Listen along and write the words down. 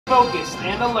focused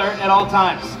and alert at all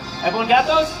times. Everyone got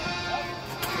those?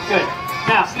 Good.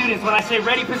 Now, students, when I say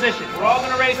ready position, we're all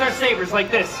going to raise our sabers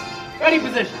like this. Ready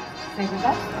position. Sabers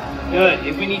up. Good.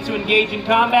 If we need to engage in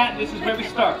combat, this is where we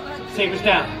start. Sabers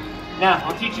down. Now,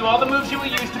 I'll teach you all the moves you will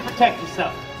use to protect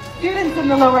yourself. Students in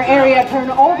the lower area, turn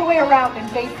all the way around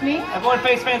and face me. Everyone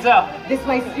face fans out. This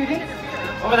way, students.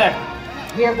 Over there.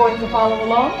 We are going to follow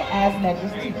along as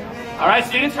Nedra's teachers. All right,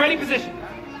 students, ready position.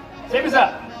 Sabers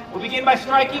up. We'll begin by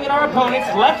striking at our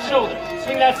opponent's left shoulder.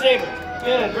 Swing that saber.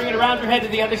 Good. Bring it around your head to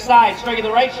the other side. Striking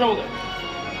the right shoulder.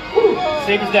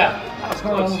 Sabers down. That was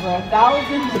For close. over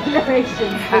 1,000 generations,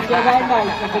 the Jedi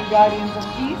Knights have been guardians of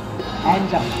peace and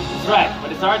justice. That's right,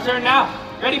 but it's our turn now.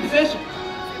 Ready position.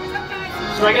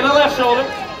 Striking the left shoulder,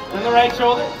 then the right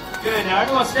shoulder. Good, now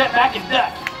everyone step back and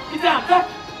duck. Get down, duck.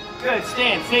 Good,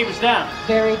 stand, sabers down.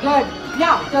 Very good.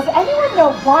 Now, does anyone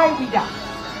know why we duck?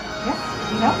 Yes,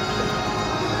 you know?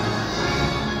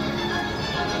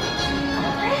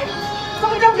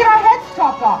 So we don't get our heads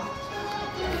chopped off.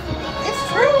 It's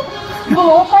true. You will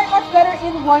all fight much better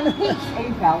in one piece. A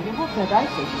valuable Jedi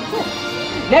safety tip.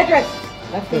 Nedris,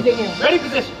 let's continue. Ready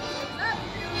position.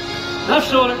 Left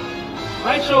shoulder,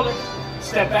 right shoulder.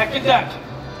 Step back and duck.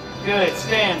 Good,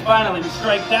 stand. Finally, we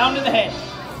strike down to the head.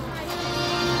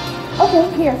 Okay,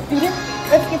 here, students.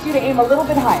 Let's get you to aim a little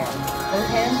bit higher. Those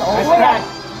hands all the way up.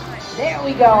 There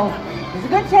we go. There's a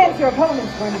good chance your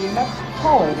opponent's going to be much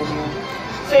taller than you.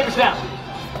 Sabers down.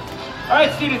 All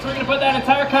right, students, we're going to put that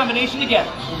entire combination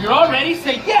together. If you're all ready,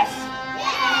 say yes.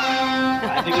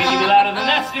 I think we need to be louder than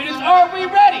that, students. Are we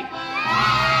ready?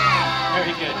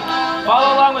 Very good.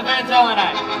 Follow along with Mantel and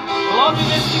I. We'll all do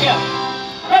this together.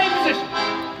 Ready position.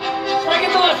 Strike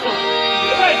at the left shoulder,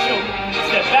 the right shoulder.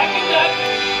 Step back and duck.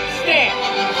 Stand.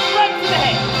 Right to the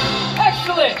head.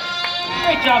 Excellent.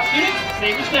 Great job, students.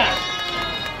 Sabers down.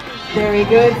 Very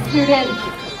good, students.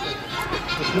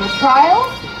 Your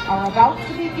trials are about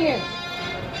to begin.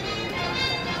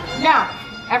 Now,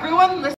 everyone listen.